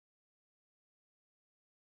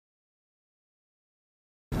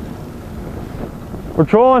We're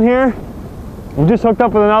trolling here. We just hooked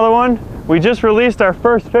up with another one. We just released our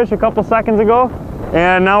first fish a couple seconds ago,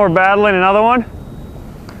 and now we're battling another one.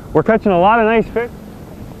 We're catching a lot of nice fish.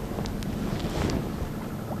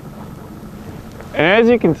 And as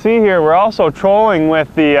you can see here, we're also trolling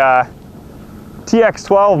with the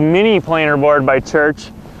TX12 mini planer board by Church.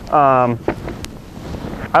 I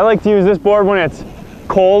like to use this board when it's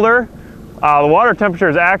colder. The water temperature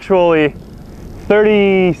is actually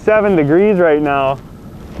 37 degrees right now.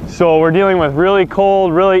 So we're dealing with really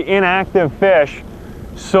cold, really inactive fish.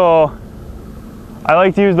 So I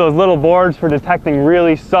like to use those little boards for detecting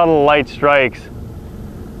really subtle light strikes.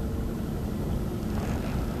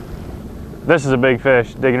 This is a big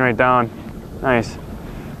fish, digging right down. Nice.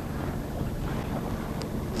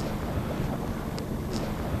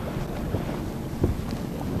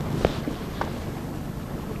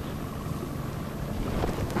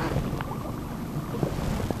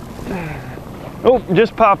 Oh,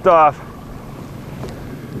 just popped off.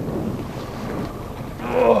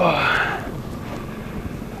 Oh.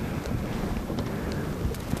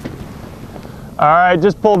 All right,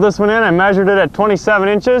 just pulled this one in. I measured it at 27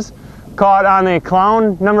 inches. Caught on a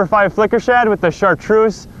clown number 5 flicker shad with the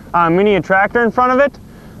chartreuse mini attractor in front of it.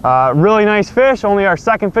 Really nice fish, only our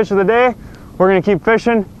second fish of the day. We're gonna keep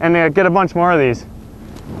fishing and get a bunch more of these.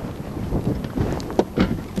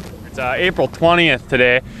 It's April 20th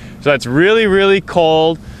today. So it's really, really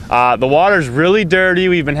cold. The water's really dirty.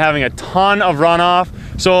 We've been having a ton of runoff.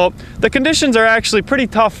 So the conditions are actually pretty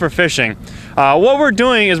tough for fishing. What we're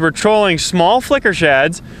doing is we're trolling small flicker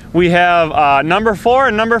shads. We have number 4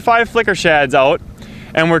 and number 5 flicker shads out.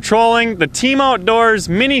 And we're trolling the Team Outdoors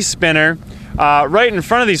mini spinner right in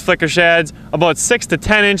front of these flicker shads, about 6 to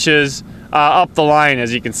 10 inches up the line,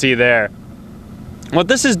 as you can see there. What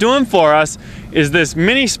this is doing for us is this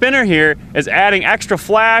mini spinner here is adding extra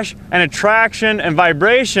flash and attraction and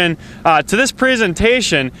vibration to this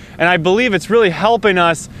presentation, and I believe it's really helping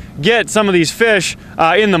us get some of these fish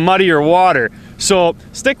in the muddier water. So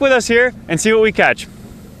stick with us here and see what we catch.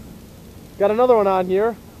 Got another one on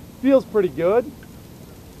here. Feels pretty good.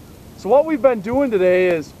 So what we've been doing today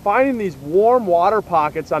is finding these warm water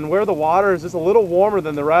pockets on where the water is just a little warmer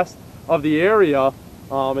than the rest of the area.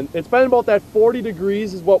 And it's been about that 40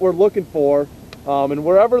 degrees is what we're looking for. And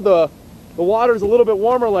wherever the water is a little bit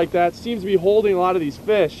warmer like that, seems to be holding a lot of these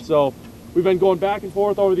fish. So we've been going back and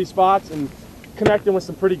forth over these spots and connecting with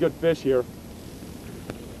some pretty good fish here.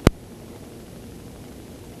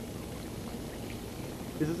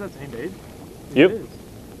 Is this that same bait? Yep. It is.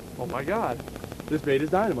 Oh my God. This bait is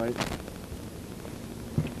dynamite.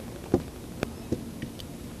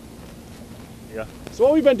 Yeah. So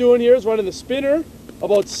what we've been doing here is running the spinner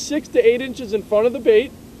about 6 to 8 inches in front of the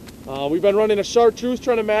bait. We've been running a chartreuse,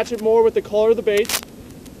 trying to match it more with the color of the baits.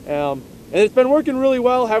 And it's been working really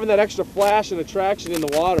well, having that extra flash and attraction in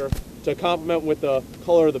the water to complement with the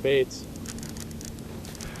color of the baits.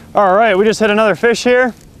 All right, we just hit another fish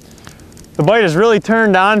here. The bite has really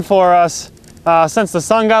turned on for us since the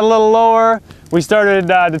sun got a little lower. We started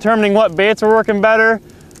determining what baits were working better.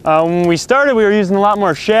 When we started, we were using a lot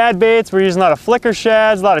more shad baits. We were using a lot of flicker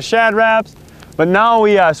shads, a lot of shad wraps. But now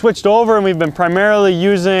we switched over and we've been primarily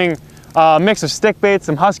using a mix of stick baits,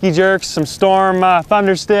 some husky jerks, some storm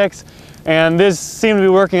thunder sticks, and this seemed to be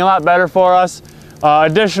working a lot better for us.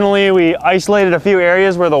 Additionally, we isolated a few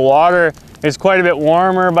areas where the water is quite a bit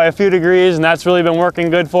warmer by a few degrees, and that's really been working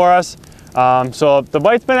good for us. So the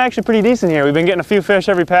bite's been actually pretty decent here. We've been getting a few fish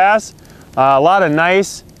every pass, a lot of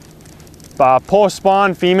nice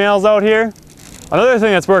post-spawn females out here. Another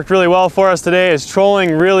thing that's worked really well for us today is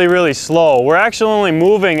trolling really, really slow. We're actually only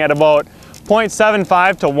moving at about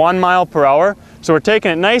 0.75 to 1 mile per hour. So we're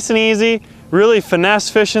taking it nice and easy, really finesse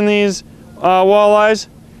fishing these walleyes.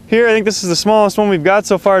 Here, I think this is the smallest one we've got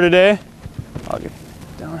so far today. I'll get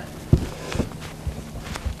down.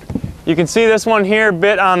 You can see this one here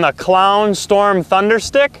bit on the Clown Storm Thunder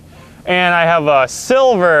Stick, and I have a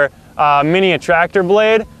silver mini attractor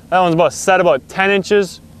blade. That one's set about 10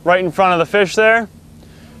 inches right in front of the fish there.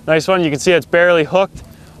 Nice one. You can see it's barely hooked.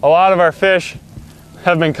 A lot of our fish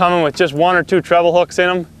have been coming with just 1 or 2 treble hooks in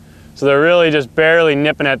them, so they're really just barely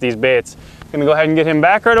nipping at these baits. Gonna go ahead and get him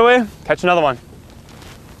back right away, catch another one.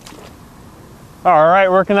 All right,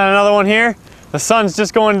 working on another one here. The sun's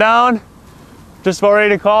just going down, just about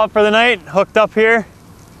ready to call it for the night. Hooked up here.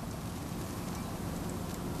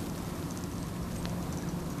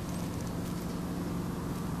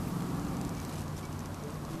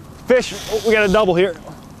 Fish, oh, we got a double here.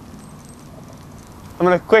 I'm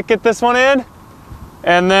gonna quick get this one in,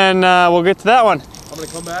 and then we'll get to that one. I'm gonna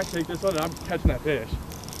come back, take this one, and I'm catching that fish.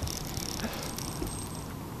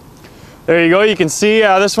 There you go. You can see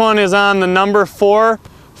this one is on the number 4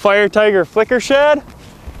 Fire Tiger flicker shad.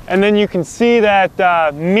 And then you can see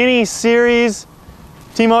that mini series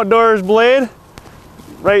Team Outdoors blade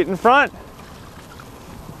right in front.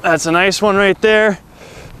 That's a nice one right there.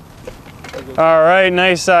 All right,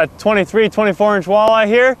 nice 23, 24-inch walleye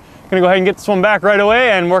here. Gonna go ahead and get this one back right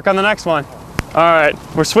away and work on the next one. All right,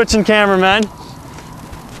 we're switching cameramen.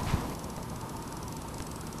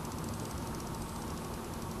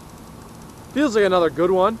 Feels like another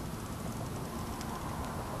good one.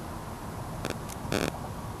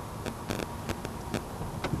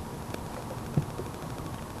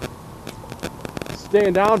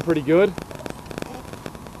 Staying down pretty good.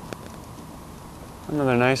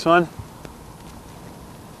 Another nice one.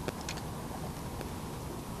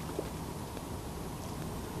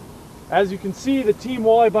 As you can see, the Team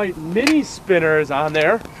Walleye Bite mini spinner is on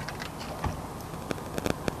there.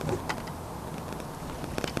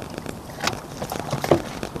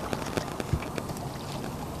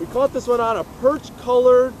 We caught this one on a perch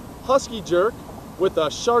colored husky jerk with a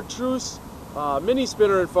chartreuse mini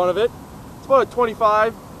spinner in front of it. It's about a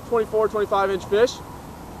 24, 25-inch fish.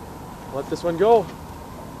 Let this one go.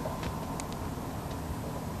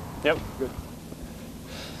 Yep. Good.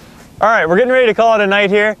 All right, we're getting ready to call it a night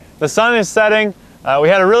here. The sun is setting. We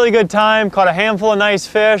had a really good time, caught a handful of nice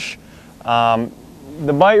fish. The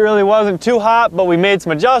bite really wasn't too hot, but we made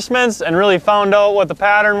some adjustments and really found out what the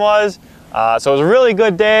pattern was. So it was a really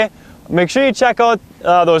good day. Make sure you check out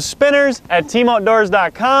those spinners at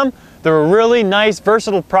teamoutdoors.com. They're a really nice,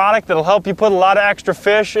 versatile product that'll help you put a lot of extra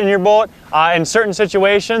fish in your boat in certain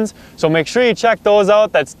situations. So make sure you check those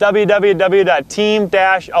out. That's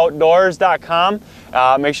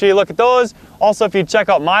www.team-outdoors.com. Make sure you look at those. Also, if you check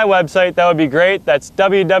out my website, that would be great. That's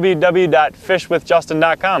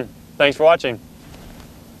www.fishwithjustin.com. Thanks for watching.